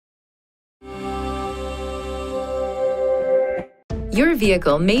Your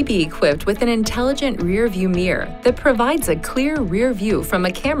vehicle may be equipped with an intelligent rear-view mirror that provides a clear rear view from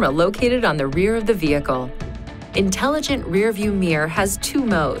a camera located on the rear of the vehicle. Intelligent rear-view mirror has two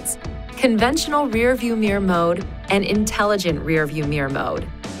modes: conventional rear-view mirror mode and intelligent rear-view mirror mode.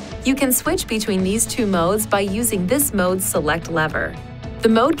 You can switch between these two modes by using this mode's select lever. The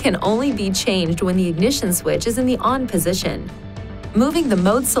mode can only be changed when the ignition switch is in the on position. Moving the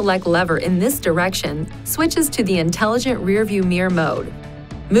mode select lever in this direction switches to the intelligent rearview mirror mode.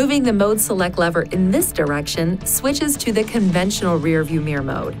 Moving the mode select lever in this direction switches to the conventional rearview mirror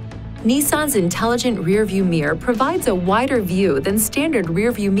mode. Nissan's intelligent rearview mirror provides a wider view than standard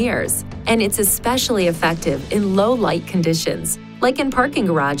rearview mirrors, and it's especially effective in low light conditions, like in parking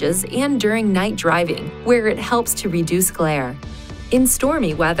garages and during night driving, where it helps to reduce glare. In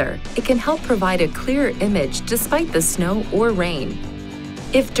stormy weather, it can help provide a clearer image despite the snow or rain.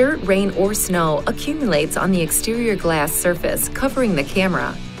 If dirt, rain, or snow accumulates on the exterior glass surface covering the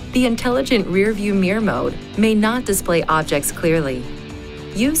camera, the intelligent rearview mirror mode may not display objects clearly.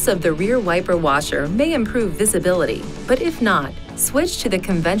 Use of the rear wiper washer may improve visibility, but if not, switch to the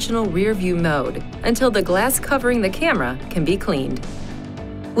conventional rearview mode until the glass covering the camera can be cleaned.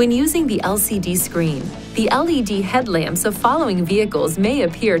 When using the LCD screen, the LED headlamps of following vehicles may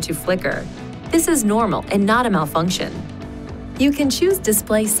appear to flicker. This is normal and not a malfunction. You can choose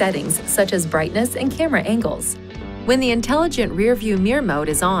display settings such as brightness and camera angles. When the intelligent rearview mirror mode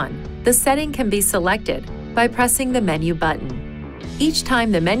is on, the setting can be selected by pressing the menu button. Each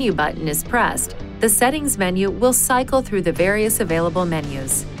time the menu button is pressed, the settings menu will cycle through the various available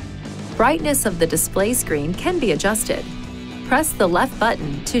menus. Brightness of the display screen can be adjusted. Press the left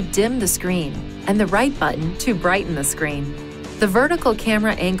button to dim the screen and the right button to brighten the screen. The vertical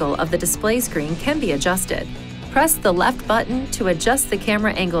camera angle of the display screen can be adjusted. Press the left button to adjust the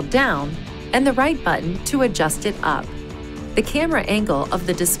camera angle down and the right button to adjust it up. The camera angle of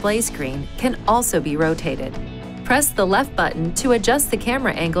the display screen can also be rotated. Press the left button to adjust the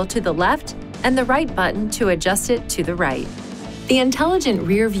camera angle to the left and the right button to adjust it to the right. The intelligent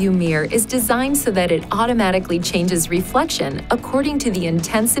rearview mirror is designed so that it automatically changes reflection according to the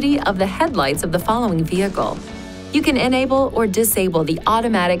intensity of the headlights of the following vehicle. You can enable or disable the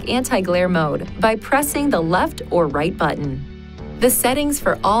automatic anti-glare mode by pressing the left or right button. The settings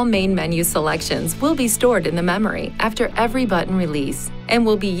for all main menu selections will be stored in the memory after every button release and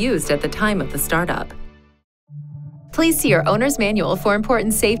will be used at the time of the startup. Please see your owner's manual for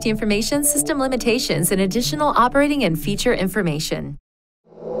important safety information, system limitations, and additional operating and feature information.